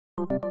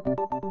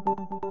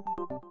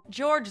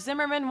George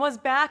Zimmerman was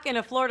back in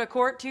a Florida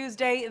court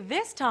Tuesday,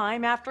 this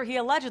time after he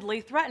allegedly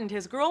threatened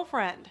his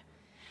girlfriend.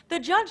 The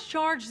judge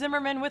charged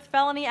Zimmerman with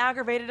felony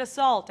aggravated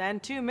assault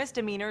and 2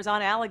 misdemeanors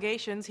on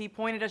allegations he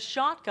pointed a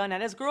shotgun at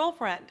his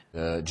girlfriend.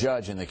 The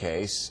judge in the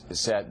case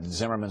set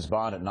Zimmerman's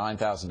bond at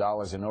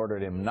 $9,000 and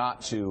ordered him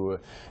not to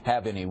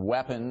have any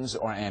weapons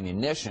or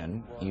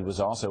ammunition. He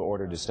was also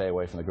ordered to stay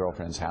away from the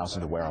girlfriend's house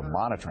and to wear a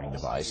monitoring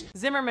device.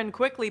 Zimmerman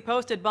quickly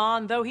posted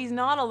bond, though he's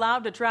not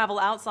allowed to travel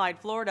outside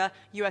Florida.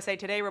 USA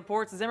Today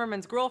reports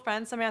Zimmerman's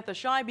girlfriend, Samantha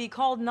Scheibe,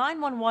 called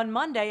 911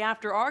 Monday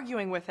after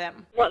arguing with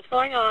him. What's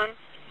going on?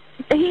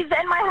 He's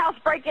in my house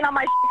breaking on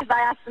my because I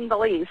asked him to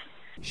leave.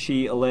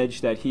 She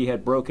alleged that he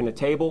had broken a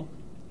table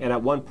and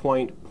at one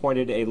point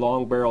pointed a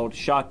long-barreled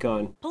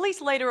shotgun. Police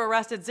later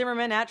arrested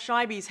Zimmerman at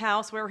Scheibe's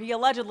house, where he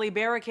allegedly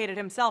barricaded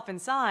himself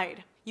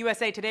inside.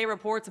 USA Today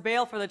reports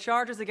bail for the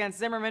charges against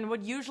Zimmerman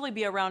would usually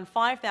be around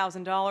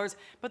 $5,000,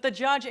 but the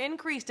judge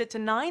increased it to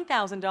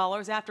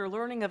 $9,000 after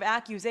learning of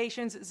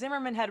accusations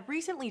Zimmerman had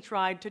recently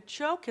tried to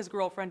choke his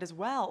girlfriend as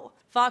well.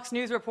 Fox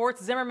News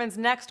reports Zimmerman's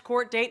next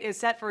court date is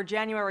set for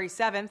January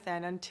 7th,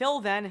 and until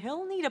then,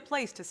 he'll need a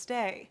place to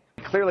stay.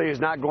 Clearly, he's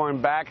not going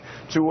back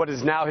to what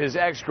is now his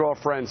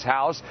ex-girlfriend's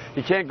house.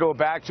 He can't go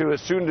back to his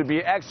soon-to-be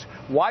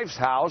ex-wife's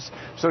house.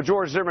 So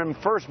George Zimmerman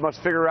first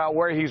must figure out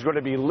where he's going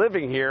to be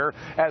living here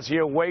as he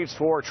awaits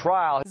for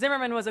trial.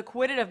 Zimmerman was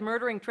acquitted of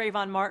murdering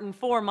Trayvon Martin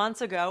 4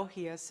 months ago.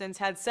 He has since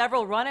had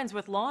several run-ins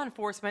with law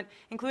enforcement,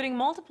 including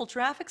multiple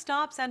traffic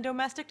stops and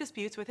domestic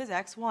disputes with his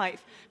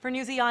ex-wife. For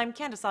Newsy, I'm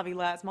Candace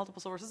Aviles.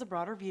 Multiple sources, a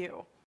broader view.